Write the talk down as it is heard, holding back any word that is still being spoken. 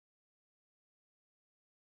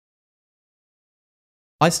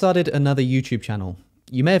I started another YouTube channel.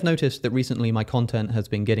 You may have noticed that recently my content has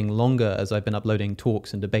been getting longer as I've been uploading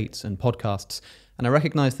talks and debates and podcasts, and I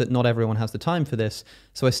recognize that not everyone has the time for this,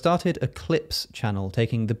 so I started a clips channel,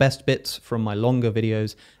 taking the best bits from my longer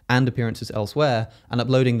videos and appearances elsewhere and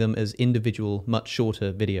uploading them as individual, much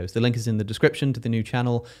shorter videos. The link is in the description to the new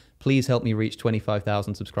channel. Please help me reach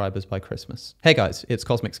 25,000 subscribers by Christmas. Hey guys, it's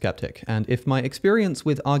Cosmic Skeptic, and if my experience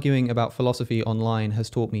with arguing about philosophy online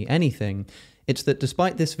has taught me anything, it's that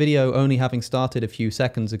despite this video only having started a few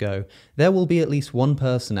seconds ago, there will be at least one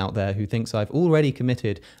person out there who thinks I've already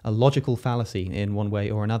committed a logical fallacy in one way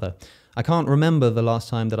or another. I can't remember the last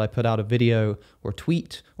time that I put out a video or a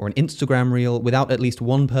tweet or an Instagram reel without at least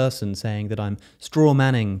one person saying that I'm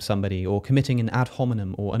straw-manning somebody or committing an ad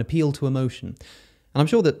hominem or an appeal to emotion. And I'm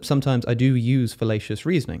sure that sometimes I do use fallacious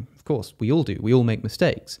reasoning. Of course, we all do. We all make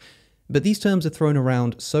mistakes. But these terms are thrown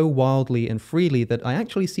around so wildly and freely that I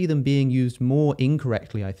actually see them being used more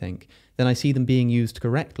incorrectly, I think, than I see them being used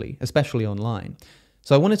correctly, especially online.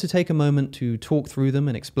 So I wanted to take a moment to talk through them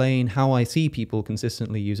and explain how I see people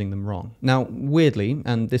consistently using them wrong. Now, weirdly,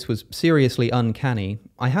 and this was seriously uncanny,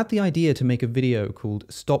 I had the idea to make a video called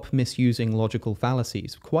Stop Misusing Logical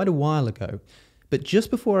Fallacies quite a while ago, but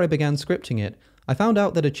just before I began scripting it, I found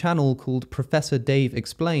out that a channel called Professor Dave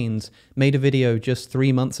Explains made a video just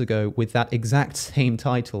 3 months ago with that exact same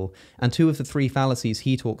title, and 2 of the 3 fallacies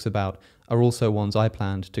he talks about are also ones I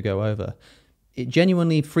planned to go over. It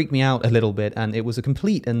genuinely freaked me out a little bit, and it was a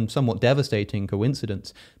complete and somewhat devastating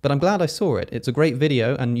coincidence, but I'm glad I saw it. It's a great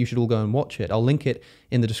video, and you should all go and watch it. I'll link it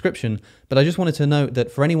in the description, but I just wanted to note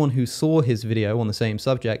that for anyone who saw his video on the same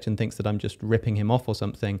subject and thinks that I'm just ripping him off or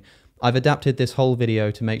something, I've adapted this whole video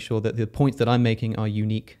to make sure that the points that I'm making are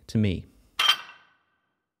unique to me.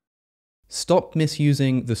 Stop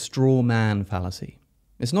misusing the straw man fallacy.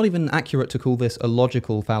 It's not even accurate to call this a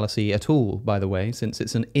logical fallacy at all, by the way, since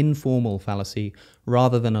it's an informal fallacy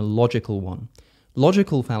rather than a logical one.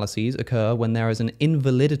 Logical fallacies occur when there is an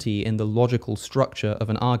invalidity in the logical structure of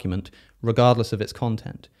an argument, regardless of its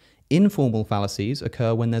content. Informal fallacies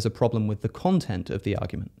occur when there's a problem with the content of the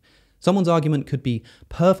argument. Someone's argument could be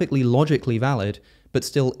perfectly logically valid, but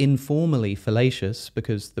still informally fallacious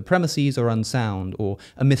because the premises are unsound or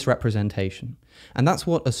a misrepresentation. And that's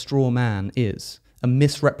what a straw man is, a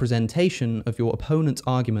misrepresentation of your opponent's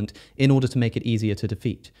argument in order to make it easier to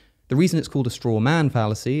defeat. The reason it's called a straw man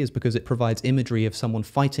fallacy is because it provides imagery of someone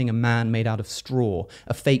fighting a man made out of straw,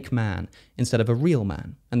 a fake man, instead of a real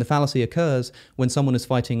man. And the fallacy occurs when someone is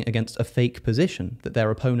fighting against a fake position that their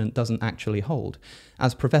opponent doesn't actually hold.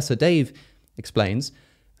 As Professor Dave explains,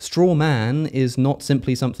 straw man is not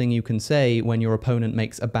simply something you can say when your opponent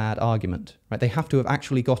makes a bad argument. Right? They have to have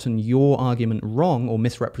actually gotten your argument wrong or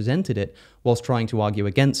misrepresented it whilst trying to argue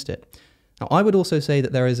against it. Now, I would also say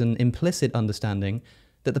that there is an implicit understanding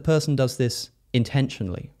that the person does this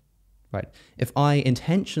intentionally, right? If I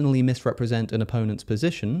intentionally misrepresent an opponent's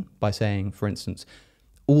position by saying, for instance,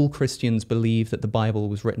 all Christians believe that the Bible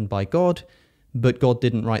was written by God, but God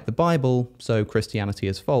didn't write the Bible, so Christianity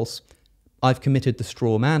is false, I've committed the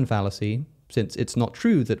straw man fallacy, since it's not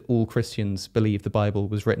true that all Christians believe the Bible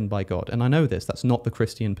was written by God. And I know this, that's not the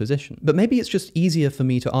Christian position. But maybe it's just easier for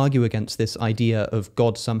me to argue against this idea of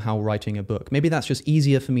God somehow writing a book. Maybe that's just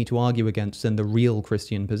easier for me to argue against than the real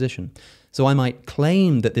Christian position. So I might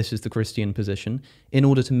claim that this is the Christian position in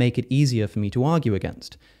order to make it easier for me to argue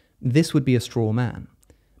against. This would be a straw man.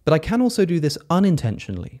 But I can also do this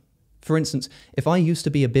unintentionally. For instance, if I used to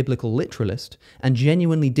be a biblical literalist and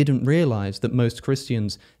genuinely didn't realize that most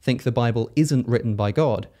Christians think the Bible isn't written by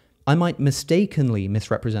God, I might mistakenly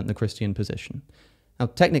misrepresent the Christian position. Now,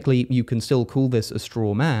 technically, you can still call this a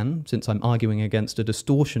straw man, since I'm arguing against a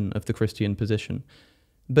distortion of the Christian position.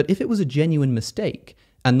 But if it was a genuine mistake,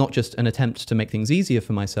 and not just an attempt to make things easier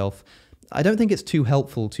for myself, I don't think it's too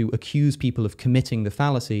helpful to accuse people of committing the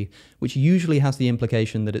fallacy, which usually has the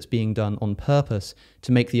implication that it's being done on purpose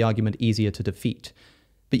to make the argument easier to defeat.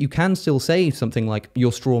 But you can still say something like,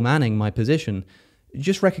 "You're straw-manning my position."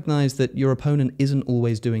 Just recognize that your opponent isn't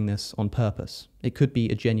always doing this on purpose. It could be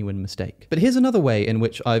a genuine mistake. But here's another way in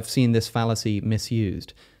which I've seen this fallacy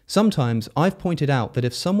misused. Sometimes I've pointed out that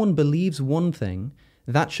if someone believes one thing,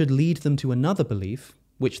 that should lead them to another belief,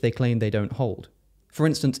 which they claim they don't hold. For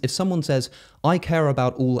instance, if someone says, "I care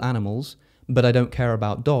about all animals, but I don't care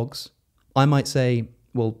about dogs," I might say,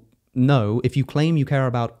 well, no, if you claim you care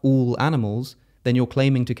about all animals, then you're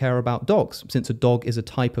claiming to care about dogs, since a dog is a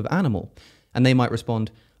type of animal. And they might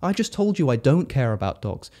respond, "I just told you I don't care about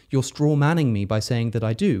dogs. You're straw-manning me by saying that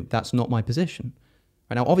I do. That's not my position."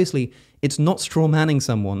 Right? Now, obviously, it's not straw-manning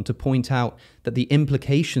someone to point out that the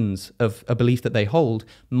implications of a belief that they hold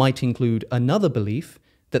might include another belief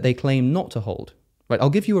that they claim not to hold. Right, I'll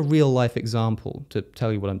give you a real-life example to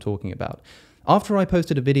tell you what I'm talking about. After I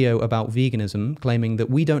posted a video about veganism, claiming that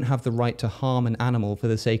we don't have the right to harm an animal for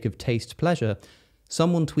the sake of taste pleasure,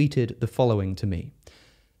 someone tweeted the following to me.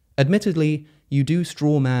 Admittedly, you do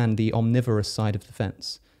strawman the omnivorous side of the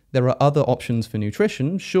fence. There are other options for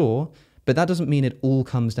nutrition, sure, but that doesn't mean it all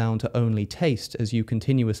comes down to only taste, as you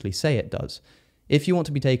continuously say it does. If you want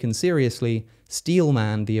to be taken seriously,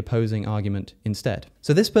 steelman the opposing argument instead.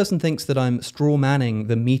 So this person thinks that I'm strawmanning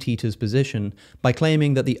the meat eater's position by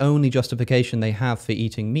claiming that the only justification they have for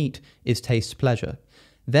eating meat is taste pleasure.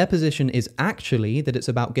 Their position is actually that it's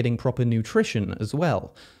about getting proper nutrition as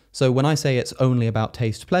well. So when I say it's only about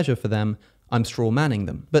taste pleasure for them, I'm strawmanning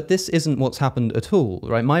them. But this isn't what's happened at all,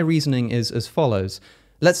 right? My reasoning is as follows.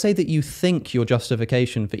 Let's say that you think your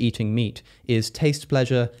justification for eating meat is taste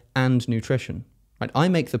pleasure and nutrition. Right? I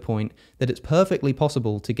make the point that it's perfectly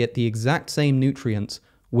possible to get the exact same nutrients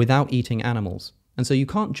without eating animals. And so you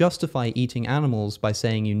can't justify eating animals by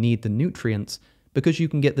saying you need the nutrients because you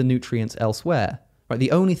can get the nutrients elsewhere. Right?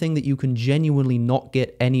 The only thing that you can genuinely not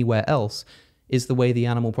get anywhere else is the way the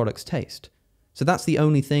animal products taste. So that's the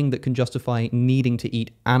only thing that can justify needing to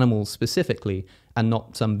eat animals specifically and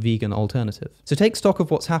not some vegan alternative. So take stock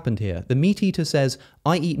of what's happened here. The meat eater says,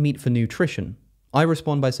 I eat meat for nutrition. I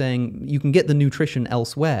respond by saying, you can get the nutrition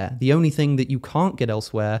elsewhere. The only thing that you can't get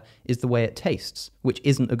elsewhere is the way it tastes, which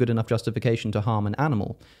isn't a good enough justification to harm an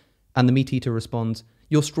animal. And the meat eater responds,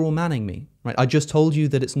 you're strawmanning me, right? I just told you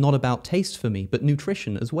that it's not about taste for me, but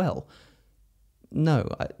nutrition as well. No,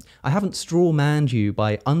 I haven't strawmanned you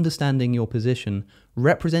by understanding your position,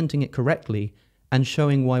 representing it correctly, and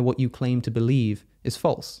showing why what you claim to believe is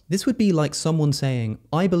false. This would be like someone saying,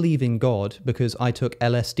 I believe in God because I took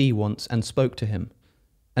LSD once and spoke to him.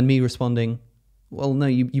 And me responding, well, no,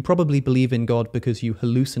 you probably believe in God because you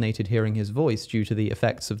hallucinated hearing his voice due to the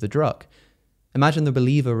effects of the drug. Imagine the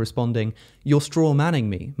believer responding, you're strawmanning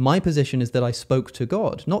me. My position is that I spoke to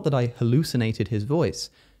God, not that I hallucinated his voice.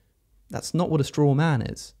 That's not what a straw man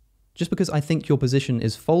is. Just because I think your position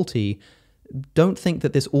is faulty, don't think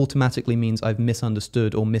that this automatically means I've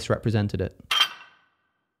misunderstood or misrepresented it.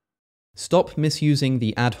 Stop misusing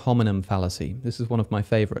the ad hominem fallacy. This is one of my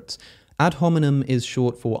favorites. Ad hominem is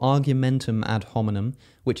short for argumentum ad hominem,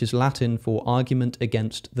 which is Latin for argument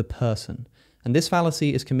against the person. And this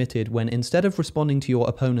fallacy is committed when instead of responding to your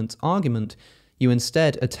opponent's argument, you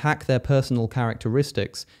instead attack their personal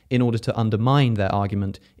characteristics in order to undermine their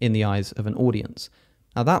argument in the eyes of an audience.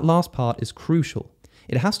 Now that last part is crucial.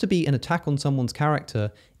 It has to be an attack on someone's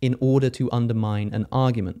character in order to undermine an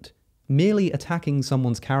argument. Merely attacking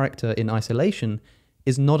someone's character in isolation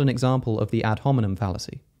is not an example of the ad hominem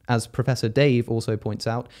fallacy. As Professor Dave also points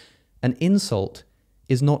out, an insult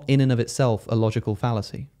is not in and of itself a logical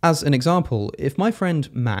fallacy. As an example, if my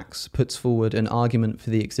friend Max puts forward an argument for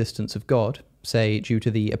the existence of God, say due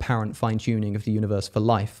to the apparent fine-tuning of the universe for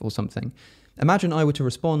life or something, imagine I were to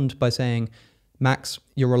respond by saying, Max,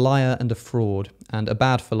 you're a liar and a fraud and a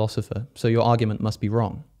bad philosopher, so your argument must be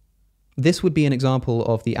wrong. This would be an example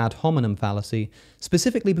of the ad hominem fallacy,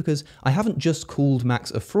 specifically because I haven't just called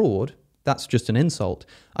Max a fraud, that's just an insult.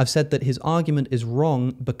 I've said that his argument is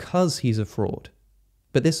wrong because he's a fraud.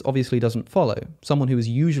 But this obviously doesn't follow. Someone who is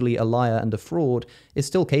usually a liar and a fraud is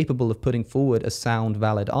still capable of putting forward a sound,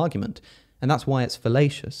 valid argument, and that's why it's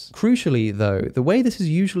fallacious. Crucially, though, the way this is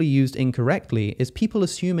usually used incorrectly is people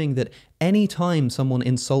assuming that any time someone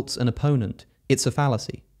insults an opponent, it's a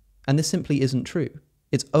fallacy. And this simply isn't true.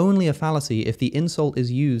 It's only a fallacy if the insult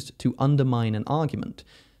is used to undermine an argument.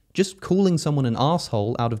 Just calling someone an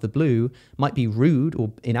arsehole out of the blue might be rude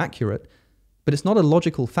or inaccurate, but it's not a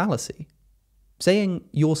logical fallacy. Saying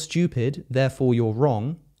you're stupid, therefore you're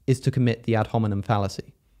wrong, is to commit the ad hominem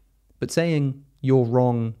fallacy. But saying you're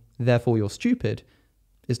wrong, therefore you're stupid,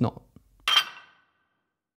 is not.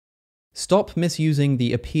 Stop misusing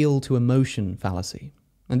the appeal to emotion fallacy.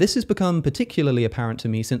 And this has become particularly apparent to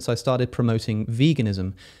me since I started promoting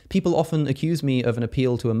veganism. People often accuse me of an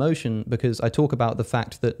appeal to emotion because I talk about the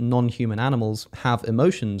fact that non-human animals have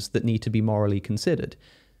emotions that need to be morally considered.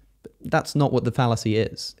 But that's not what the fallacy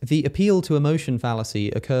is. The appeal to emotion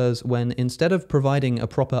fallacy occurs when, instead of providing a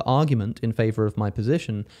proper argument in favor of my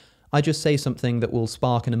position, I just say something that will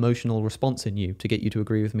spark an emotional response in you to get you to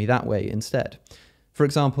agree with me that way instead. For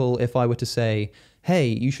example, if I were to say, hey,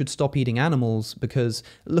 you should stop eating animals because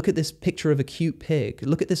look at this picture of a cute pig.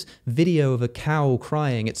 Look at this video of a cow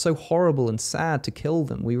crying. It's so horrible and sad to kill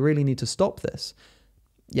them. We really need to stop this.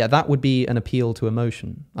 Yeah, that would be an appeal to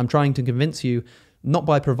emotion. I'm trying to convince you, not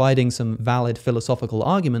by providing some valid philosophical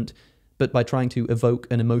argument, but by trying to evoke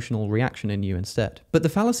an emotional reaction in you instead. But the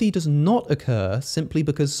fallacy does not occur simply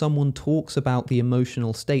because someone talks about the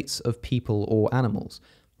emotional states of people or animals.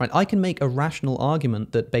 Right? I can make a rational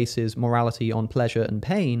argument that bases morality on pleasure and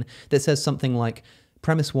pain that says something like,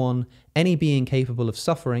 Premise 1, any being capable of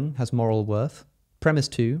suffering has moral worth. Premise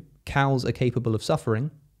 2, cows are capable of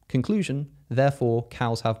suffering. Conclusion, therefore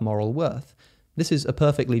cows have moral worth. This is a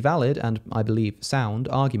perfectly valid and, I believe, sound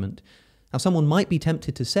argument. Now, someone might be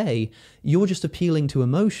tempted to say, you're just appealing to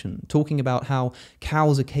emotion, talking about how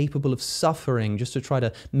cows are capable of suffering just to try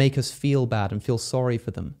to make us feel bad and feel sorry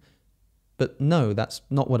for them. But no, that's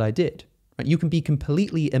not what I did. Right? You can be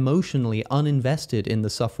completely emotionally uninvested in the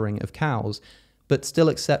suffering of cows, but still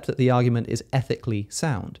accept that the argument is ethically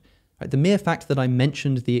sound. Right? The mere fact that I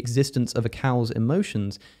mentioned the existence of a cow's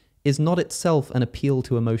emotions is not itself an appeal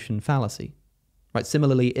to emotion fallacy. Right?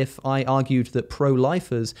 Similarly, if I argued that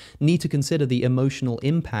pro-lifers need to consider the emotional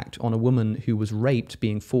impact on a woman who was raped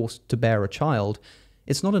being forced to bear a child,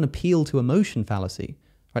 it's not an appeal to emotion fallacy.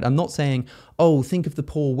 Right? I'm not saying, oh, think of the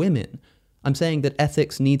poor women. I'm saying that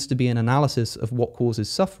ethics needs to be an analysis of what causes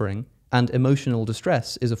suffering, and emotional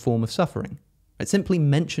distress is a form of suffering. Right? Simply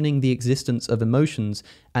mentioning the existence of emotions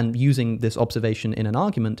and using this observation in an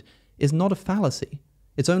argument is not a fallacy.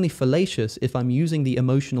 It's only fallacious if I'm using the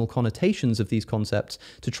emotional connotations of these concepts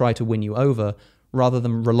to try to win you over, rather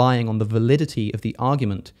than relying on the validity of the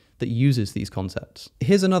argument that uses these concepts.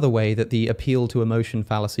 Here's another way that the appeal to emotion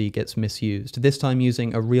fallacy gets misused, this time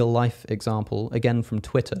using a real-life example, again from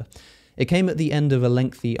Twitter. It came at the end of a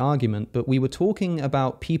lengthy argument, but we were talking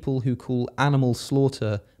about people who call animal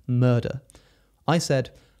slaughter murder. I said,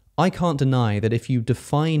 I can't deny that if you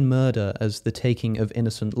define murder as the taking of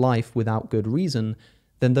innocent life without good reason,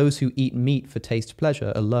 then those who eat meat for taste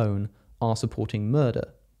pleasure alone are supporting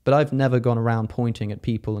murder. But I've never gone around pointing at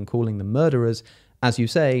people and calling them murderers. As you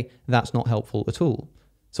say, that's not helpful at all.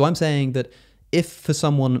 So I'm saying that if for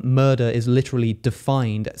someone murder is literally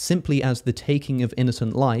defined simply as the taking of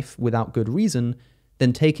innocent life without good reason,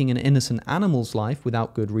 then taking an innocent animal's life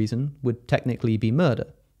without good reason would technically be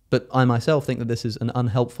murder. But I myself think that this is an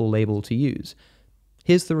unhelpful label to use.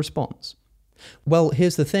 Here's the response. Well,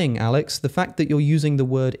 here's the thing, Alex. The fact that you're using the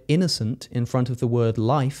word innocent in front of the word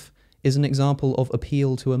life is an example of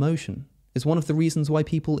appeal to emotion. It's one of the reasons why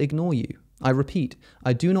people ignore you. I repeat,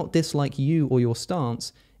 I do not dislike you or your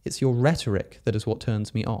stance. It's your rhetoric that is what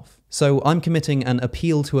turns me off. So I'm committing an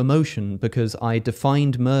appeal to emotion because I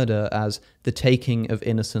defined murder as the taking of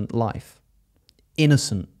innocent life.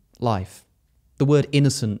 Innocent life. The word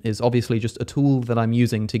innocent is obviously just a tool that I'm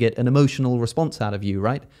using to get an emotional response out of you,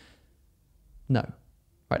 right? No.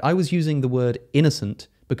 Right? I was using the word innocent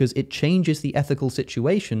because it changes the ethical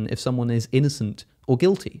situation if someone is innocent or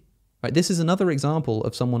guilty. Right? This is another example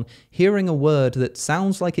of someone hearing a word that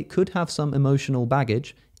sounds like it could have some emotional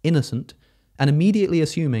baggage, innocent, and immediately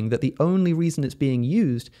assuming that the only reason it's being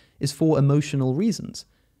used is for emotional reasons.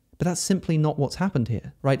 But that's simply not what's happened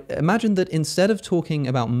here. Right? Imagine that instead of talking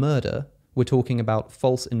about murder, we're talking about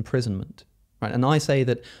false imprisonment. Right? And I say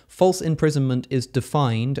that false imprisonment is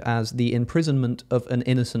defined as the imprisonment of an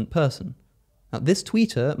innocent person. Now, this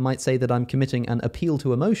tweeter might say that I'm committing an appeal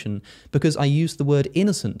to emotion because I used the word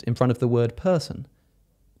innocent in front of the word person.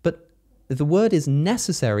 But the word is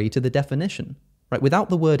necessary to the definition. Right? Without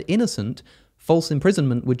the word innocent, false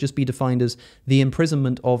imprisonment would just be defined as the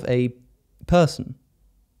imprisonment of a person.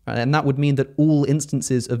 Right? And that would mean that all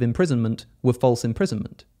instances of imprisonment were false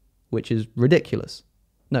imprisonment, which is ridiculous.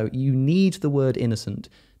 No, you need the word innocent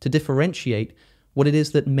to differentiate what it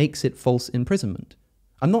is that makes it false imprisonment.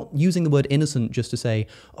 I'm not using the word innocent just to say,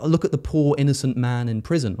 oh, look at the poor innocent man in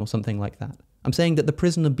prison or something like that. I'm saying that the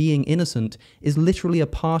prisoner being innocent is literally a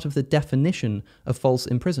part of the definition of false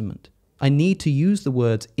imprisonment. I need to use the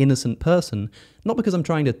words innocent person, not because I'm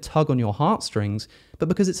trying to tug on your heartstrings, but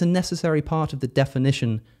because it's a necessary part of the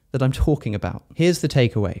definition that I'm talking about. Here's the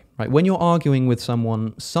takeaway, right? When you're arguing with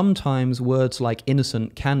someone, sometimes words like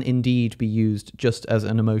innocent can indeed be used just as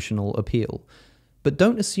an emotional appeal. But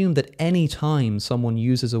don't assume that any time someone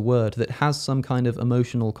uses a word that has some kind of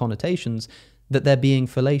emotional connotations, that they're being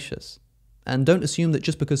fallacious. And don't assume that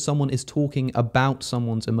just because someone is talking about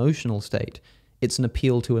someone's emotional state, it's an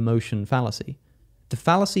appeal to emotion fallacy. The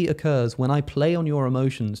fallacy occurs when I play on your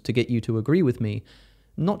emotions to get you to agree with me,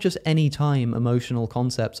 not just any time emotional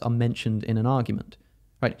concepts are mentioned in an argument.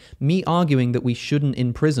 Right? Me arguing that we shouldn't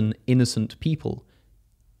imprison innocent people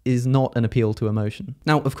is not an appeal to emotion.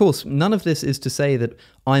 Now, of course, none of this is to say that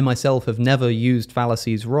I myself have never used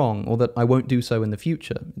fallacies wrong, or that I won't do so in the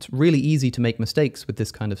future. It's really easy to make mistakes with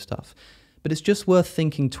this kind of stuff. But it's just worth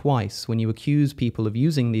thinking twice when you accuse people of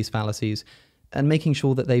using these fallacies, and making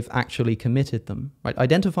sure that they've actually committed them. Right?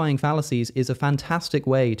 Identifying fallacies is a fantastic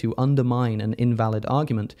way to undermine an invalid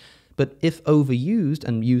argument, but if overused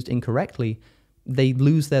and used incorrectly, they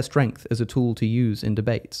lose their strength as a tool to use in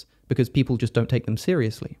debates, because people just don't take them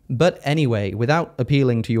seriously. But anyway, without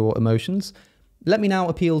appealing to your emotions, let me now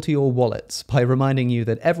appeal to your wallets by reminding you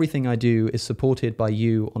that everything I do is supported by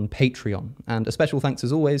you on Patreon, and a special thanks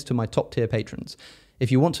as always to my top tier patrons.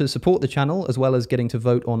 If you want to support the channel, as well as getting to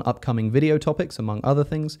vote on upcoming video topics, among other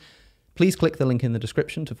things, please click the link in the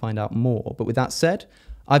description to find out more. But with that said,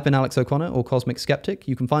 I've been Alex O'Connor, or Cosmic Skeptic.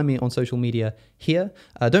 You can find me on social media here.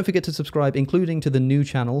 Don't forget to subscribe, including to the new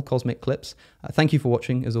channel, Cosmic Clips. Thank you for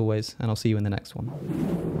watching, as always, and I'll see you in the next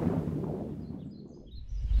one.